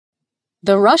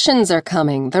The Russians Are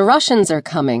Coming, The Russians Are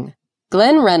Coming.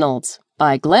 Glenn Reynolds,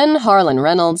 by Glenn Harlan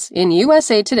Reynolds in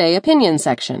USA Today Opinion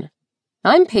section.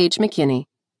 I'm Paige McKinney.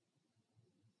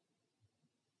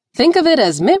 Think of it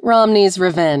as Mitt Romney's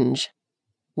revenge.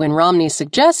 When Romney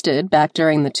suggested, back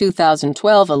during the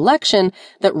 2012 election,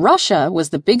 that Russia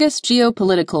was the biggest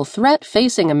geopolitical threat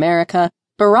facing America,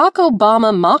 Barack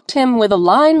Obama mocked him with a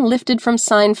line lifted from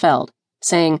Seinfeld,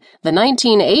 saying the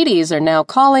 1980s are now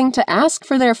calling to ask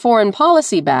for their foreign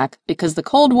policy back because the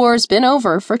Cold War's been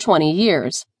over for 20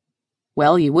 years.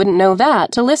 Well, you wouldn't know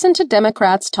that to listen to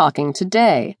Democrats talking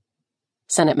today.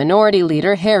 Senate Minority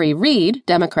Leader Harry Reid,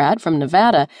 Democrat from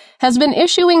Nevada, has been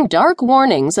issuing dark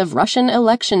warnings of Russian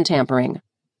election tampering.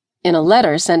 In a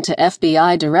letter sent to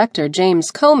FBI Director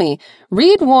James Comey,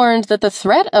 Reid warned that the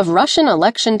threat of Russian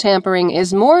election tampering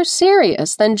is more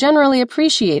serious than generally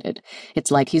appreciated.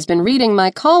 It's like he's been reading my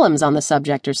columns on the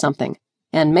subject or something,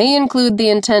 and may include the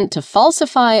intent to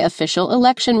falsify official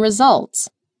election results.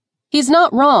 He's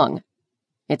not wrong.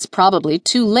 It's probably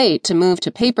too late to move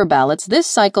to paper ballots this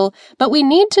cycle, but we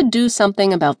need to do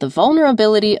something about the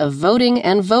vulnerability of voting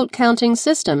and vote counting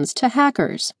systems to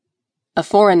hackers. A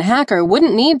foreign hacker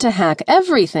wouldn't need to hack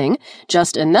everything,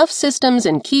 just enough systems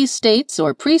in key states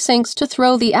or precincts to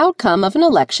throw the outcome of an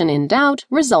election in doubt,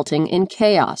 resulting in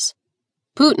chaos.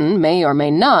 Putin may or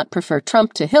may not prefer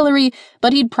Trump to Hillary,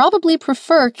 but he'd probably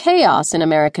prefer chaos in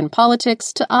American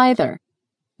politics to either.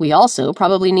 We also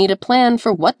probably need a plan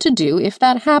for what to do if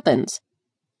that happens.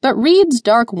 But Reid's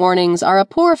dark warnings are a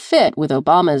poor fit with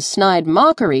Obama's snide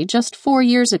mockery just 4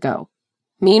 years ago.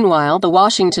 Meanwhile, the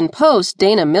Washington Post's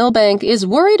Dana Milbank is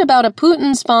worried about a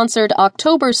Putin-sponsored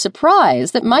October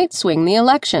surprise that might swing the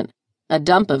election, a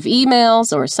dump of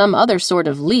emails or some other sort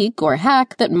of leak or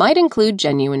hack that might include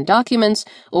genuine documents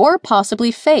or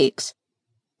possibly fakes.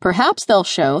 Perhaps they'll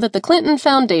show that the Clinton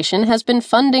Foundation has been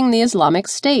funding the Islamic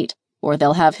State, or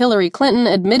they'll have Hillary Clinton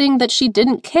admitting that she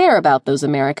didn't care about those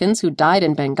Americans who died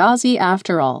in Benghazi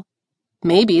after all.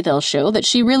 Maybe they'll show that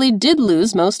she really did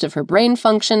lose most of her brain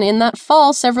function in that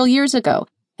fall several years ago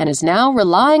and is now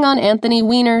relying on Anthony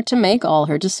Weiner to make all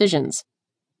her decisions.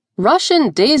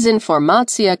 Russian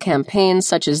desinformatia campaigns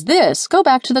such as this go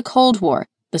back to the Cold War.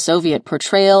 The Soviet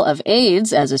portrayal of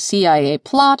AIDS as a CIA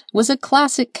plot was a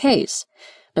classic case.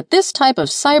 But this type of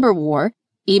cyber war,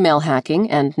 email hacking,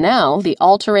 and now the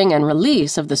altering and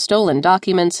release of the stolen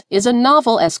documents is a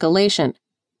novel escalation.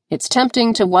 It's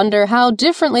tempting to wonder how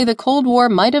differently the Cold War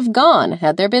might have gone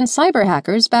had there been cyber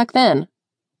hackers back then.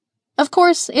 Of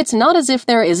course, it's not as if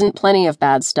there isn't plenty of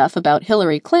bad stuff about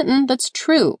Hillary Clinton that's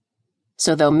true.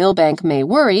 So though Milbank may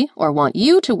worry, or want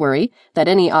you to worry, that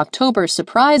any October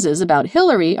surprises about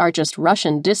Hillary are just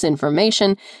Russian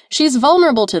disinformation, she's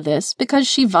vulnerable to this because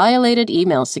she violated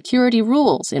email security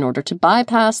rules in order to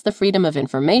bypass the Freedom of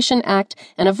Information Act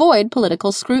and avoid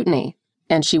political scrutiny.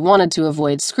 And she wanted to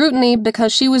avoid scrutiny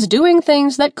because she was doing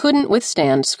things that couldn't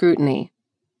withstand scrutiny.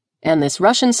 And this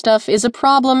Russian stuff is a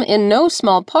problem in no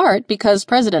small part because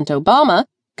President Obama,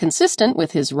 consistent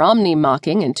with his Romney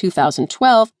mocking in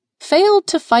 2012, failed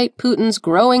to fight Putin's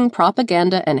growing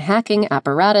propaganda and hacking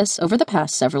apparatus over the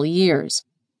past several years.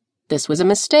 This was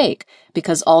a mistake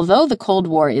because although the Cold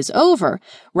War is over,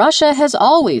 Russia has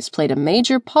always played a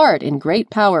major part in great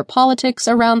power politics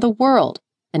around the world.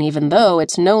 And even though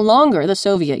it's no longer the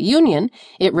Soviet Union,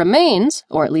 it remains,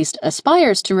 or at least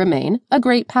aspires to remain, a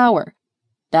great power.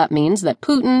 That means that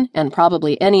Putin, and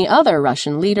probably any other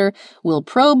Russian leader, will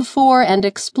probe for and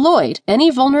exploit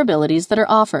any vulnerabilities that are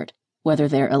offered, whether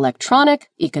they're electronic,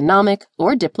 economic,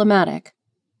 or diplomatic.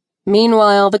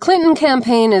 Meanwhile, the Clinton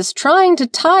campaign is trying to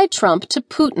tie Trump to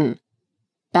Putin.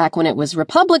 Back when it was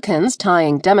Republicans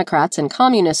tying Democrats and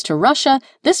communists to Russia,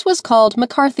 this was called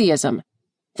McCarthyism.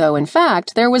 Though in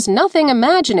fact there was nothing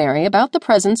imaginary about the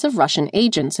presence of Russian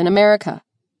agents in America.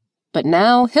 But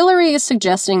now Hillary is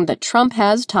suggesting that Trump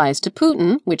has ties to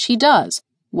Putin, which he does,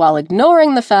 while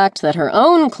ignoring the fact that her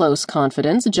own close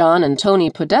confidants, John and Tony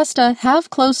Podesta, have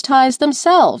close ties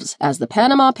themselves, as the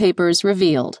Panama Papers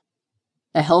revealed.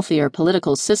 A healthier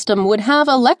political system would have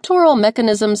electoral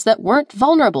mechanisms that weren't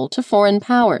vulnerable to foreign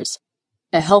powers.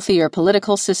 A healthier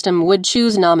political system would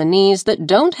choose nominees that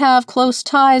don't have close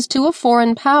ties to a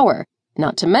foreign power,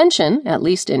 not to mention, at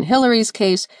least in Hillary's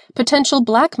case, potential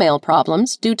blackmail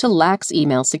problems due to lax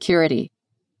email security.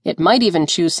 It might even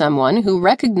choose someone who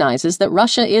recognizes that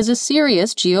Russia is a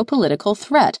serious geopolitical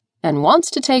threat and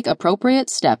wants to take appropriate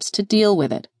steps to deal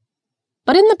with it.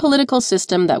 But in the political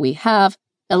system that we have,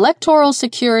 electoral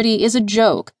security is a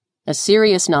joke. A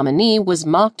serious nominee was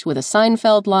mocked with a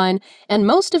Seinfeld line, and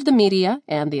most of the media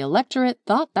and the electorate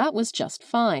thought that was just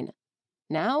fine.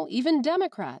 Now even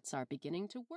Democrats are beginning to worry.